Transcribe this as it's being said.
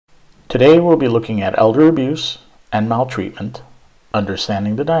Today we'll be looking at elder abuse and maltreatment,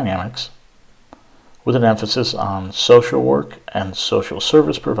 understanding the dynamics, with an emphasis on social work and social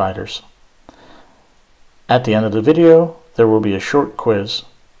service providers. At the end of the video, there will be a short quiz.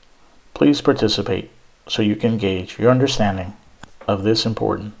 Please participate so you can gauge your understanding of this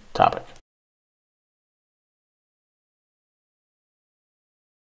important topic.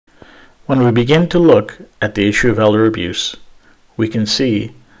 When we begin to look at the issue of elder abuse, we can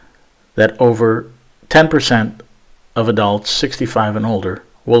see that over 10% of adults 65 and older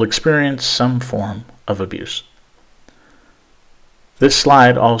will experience some form of abuse. This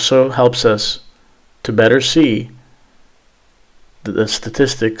slide also helps us to better see the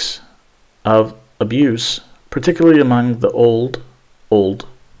statistics of abuse, particularly among the old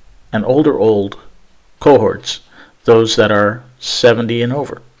and older cohorts, those that are 70 and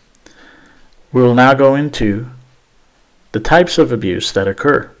over. We will now go into the types of abuse that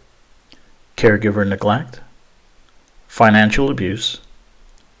occur: caregiver neglect, financial abuse,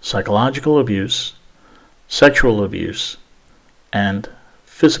 psychological abuse, sexual abuse, and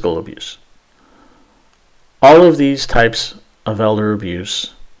physical abuse. All of these types of elder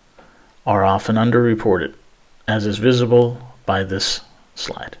abuse are often underreported, as is visible by this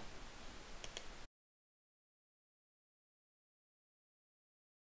slide.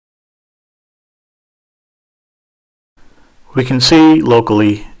 We can see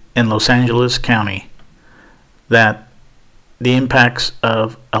locally in Los Angeles County that the impacts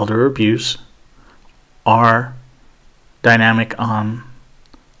of elder abuse are dynamic on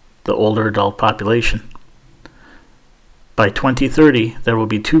the older adult population. By 2030, there will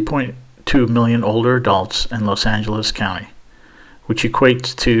be 2.2 million older adults in Los Angeles County, which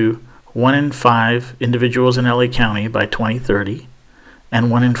equates to 1 in 5 individuals in LA County by 2030 and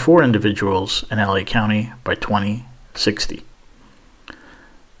 1 in 4 individuals in LA County by 2060.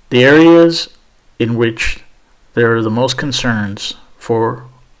 The areas in which there are the most concerns for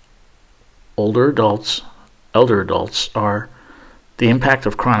elder adults are the impact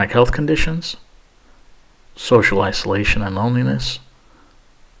of chronic health conditions, social isolation and loneliness,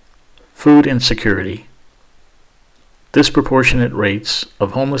 food insecurity, disproportionate rates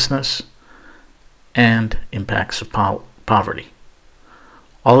of homelessness, and impacts of poverty.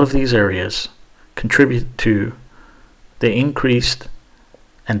 All of these areas contribute to the increased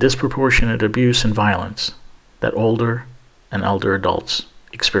and disproportionate abuse and violence that older and elder adults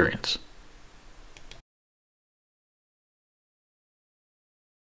experience.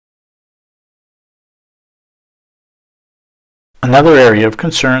 Another area of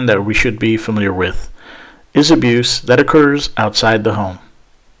concern that we should be familiar with is abuse that occurs outside the home.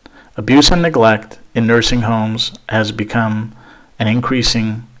 Abuse and neglect in nursing homes has become an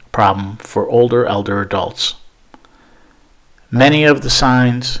increasing problem for older elder adults. Many of the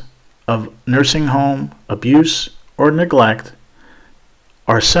signs of nursing home abuse or neglect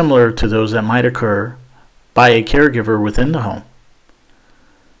are similar to those that might occur by a caregiver within the home.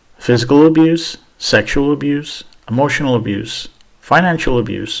 Physical abuse, sexual abuse, emotional abuse, financial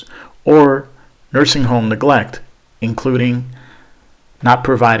abuse, or nursing home neglect, including not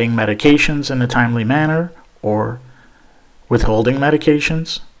providing medications in a timely manner or withholding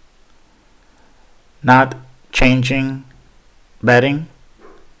medications, not changing bedding,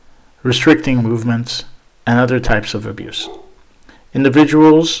 restricting movements, and other types of abuse.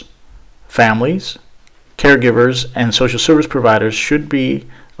 Individuals, families, caregivers, and social service providers should be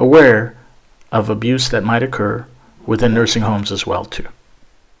aware of abuse that might occur within nursing homes as well too.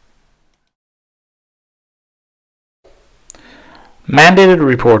 Mandated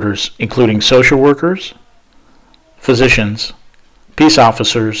reporters, including social workers, physicians, peace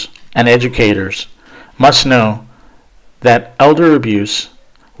officers, and educators, must know that elder abuse,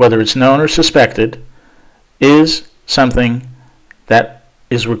 whether it's known or suspected, is something that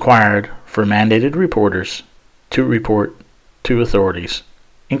is required for mandated reporters to report to authorities,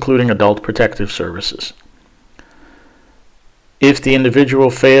 including Adult Protective Services. If the individual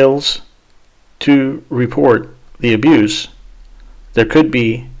fails to report the abuse, there could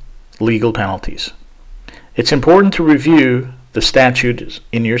be legal penalties. It's important to review the statutes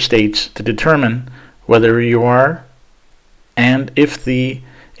in your states to determine whether you are and if the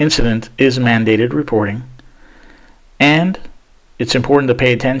incident is mandated reporting, and it's important to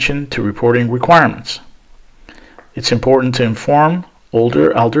pay attention to reporting requirements. It's important to inform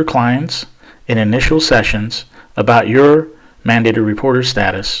older elder clients in initial sessions about your mandated reporter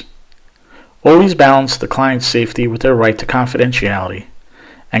status. Always balance the client's safety with their right to confidentiality,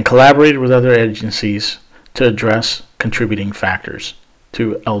 and collaborate with other agencies to address contributing factors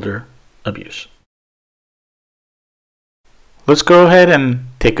to elder abuse. Let's go ahead and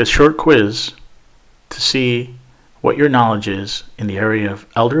take a short quiz to see what your knowledge is in the area of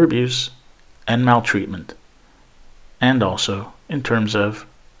elder abuse and maltreatment, and also in terms of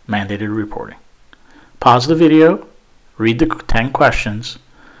mandated reporting. Pause the video, read the 10 questions,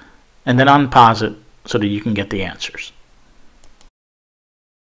 and then unpause it so that you can get the answers.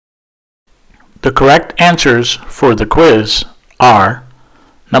 The correct answers for the quiz are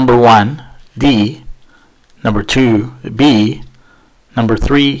number 1, D, number 2, B, number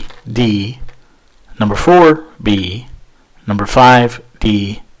 3, D, number 4, B, number 5,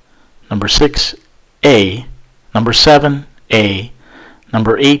 D, number 6, A, number 7, A,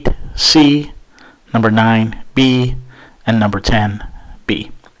 number 8, C, number 9, B, and number 10,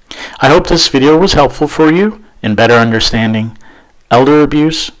 B. I hope this video was helpful for you in better understanding elder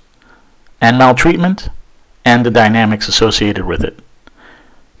abuse and maltreatment and the dynamics associated with it.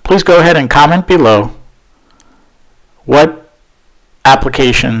 Please go ahead and comment below what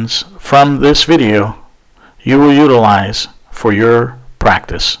applications from this video you will utilize for your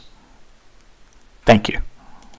practice. Thank you.